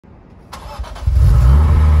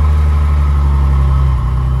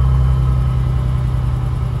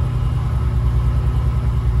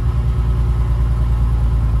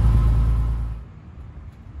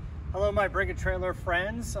my Bring a Trailer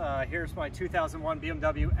friends. Here's my 2001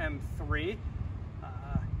 BMW M3.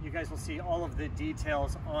 You guys will see all of the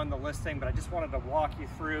details on the listing, but I just wanted to walk you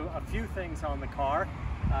through a few things on the car.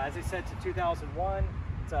 As I said, it's a 2001.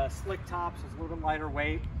 It's a slick top, so it's a little bit lighter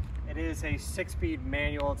weight. It is a 6-speed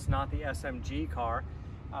manual. It's not the SMG car.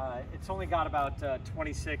 It's only got about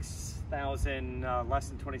 26,000, less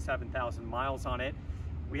than 27,000 miles on it.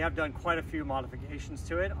 We have done quite a few modifications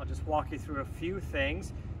to it. I'll just walk you through a few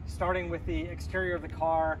things. Starting with the exterior of the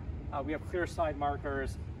car, we have clear side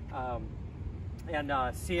markers and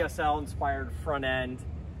CSL inspired front end.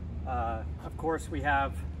 Of course, we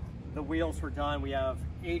have the wheels were done. We have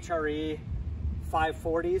HRE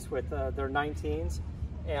 540s with their 19s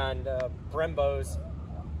and Brembo's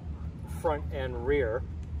front and rear.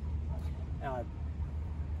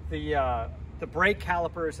 The brake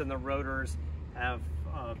calipers and the rotors have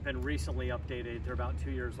been recently updated. They're about 2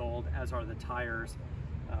 years old, as are the tires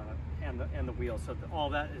and the wheels. So all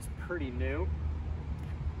that is pretty new.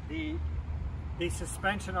 The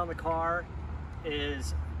suspension on the car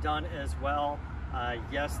is done as well.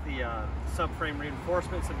 Yes, the subframe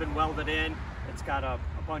reinforcements have been welded in. It's got a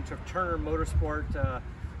bunch of Turner Motorsport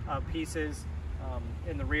pieces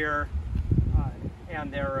in the rear,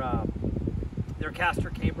 and their caster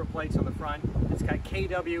camber plates on the front. It's got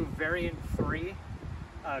KW variant 3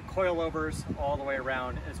 coilovers all the way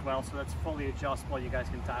around as well, so that's fully adjustable. You guys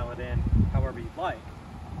can dial it in however you'd like.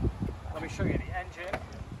 Let me show you the engine.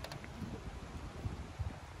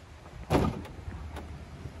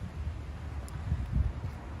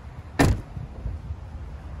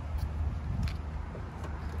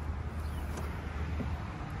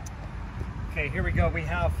 Okay, here we go. We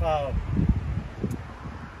have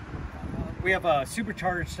a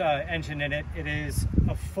supercharged engine in it. It is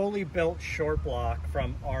a fully built short block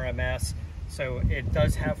from RMS, so it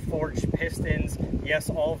does have forged pistons. Yes,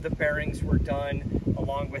 all of the bearings were done.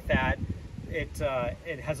 Along with that, it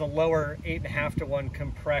has a lower 8.5-to-1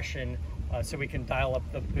 compression, so we can dial up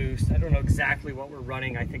the boost. I don't know exactly what we're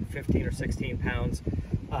running. I think 15 or 16 pounds.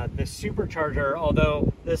 The Supercharger,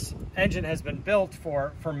 although this engine has been built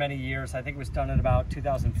for many years, I think it was done in about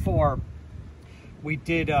 2004. We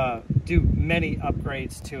did do many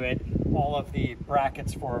upgrades to it. All of the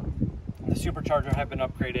brackets for the Supercharger have been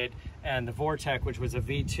upgraded, and the Vortech, which was a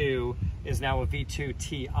V2, is now a V2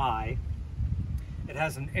 Ti. It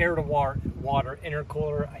has an air-to-water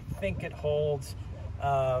intercooler. I think it holds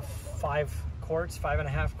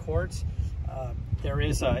 5.5 quarts. There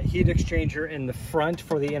is a heat exchanger in the front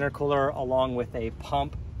for the intercooler, along with a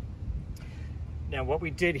pump. Now, what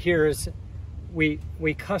we did here is we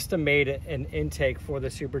custom made an intake for the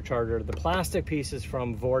Supercharger. The plastic piece is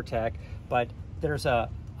from Vortech, but there's a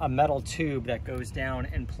metal tube that goes down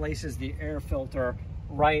and places the air filter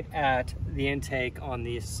right at the intake on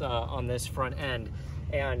this front end.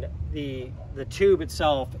 And the tube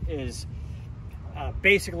itself is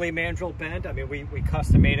basically mandrel bent. I mean, we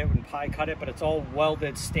custom made it and pie cut it, but it's all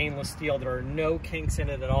welded stainless steel. There are no kinks in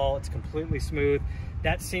it at all. It's completely smooth.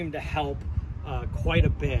 That seemed to help quite a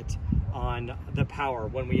bit on the power.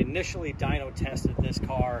 When we initially dyno tested this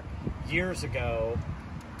car years ago,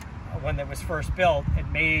 when it was first built, it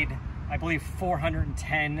made, I believe,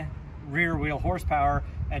 410 rear wheel horsepower,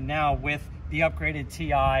 and now with the upgraded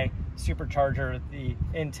TI Supercharger, the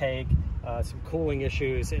intake, some cooling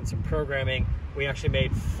issues and some programming, we actually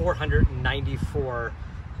made 494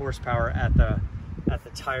 horsepower at the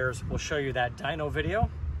tires. We'll show you that dyno video.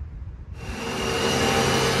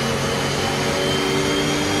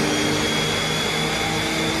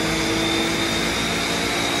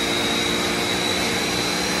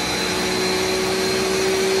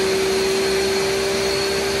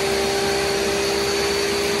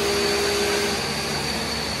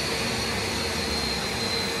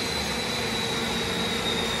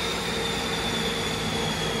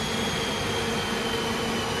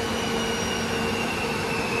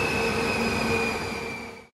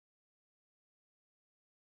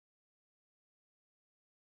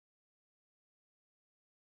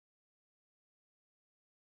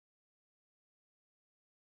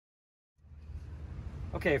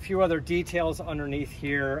 Okay, a few other details underneath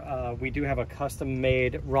here. We do have a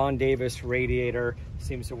custom-made Ron Davis radiator.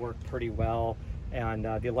 Seems to work pretty well. And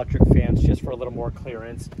the electric fans just for a little more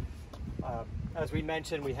clearance. As we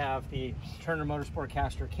mentioned, we have the Turner Motorsport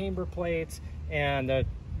caster camber plates, and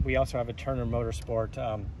we also have a Turner Motorsport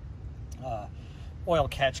oil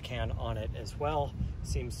catch can on it as well.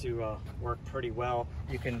 Seems to work pretty well.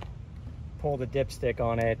 You can pull the dipstick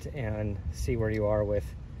on it and see where you are with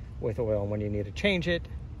oil and when you need to change it.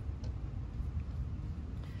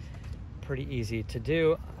 Pretty easy to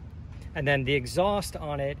do. And then the exhaust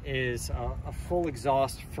on it is a full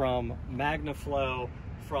exhaust from MagnaFlow,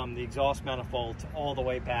 from the exhaust manifolds all the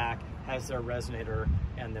way back, has their resonator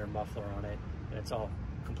and their muffler on it, and it's all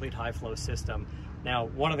complete high flow system. Now,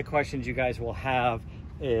 one of the questions you guys will have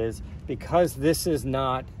is, because this is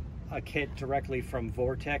not a kit directly from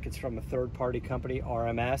Vortech, it's from a third-party company,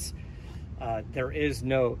 RMS, there is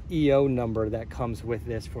no EO number that comes with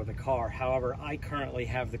this for the car. However, I currently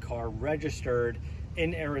have the car registered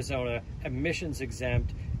in Arizona, emissions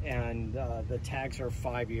exempt, and the tags are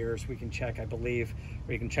 5 years. We can check, I believe,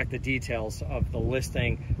 or you can check the details of the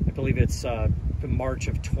listing. I believe it's March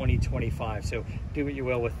of 2025, so do what you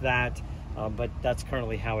will with that, but that's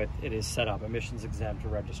currently how it is set up, emissions exempt,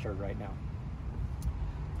 registered right now.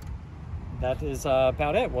 That is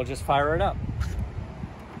about it. We'll just fire it up.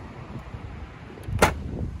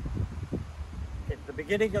 The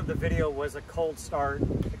beginning of the video was a cold start.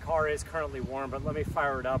 The car is currently warm, but let me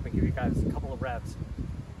fire it up and give you guys a couple of revs.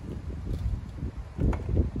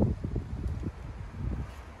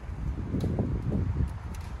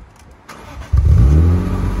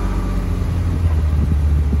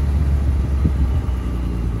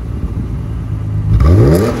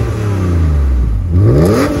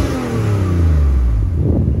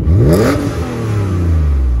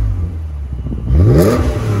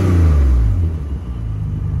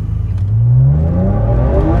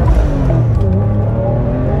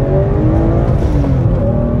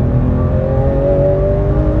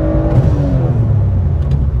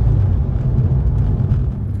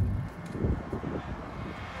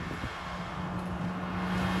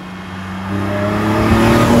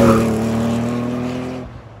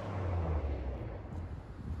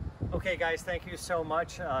 Okay guys, thank you so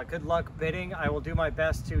much. Good luck bidding. I will do my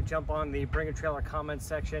best to jump on the Bring a Trailer comments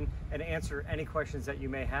section and answer any questions that you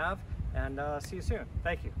may have, and see you soon.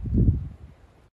 Thank you.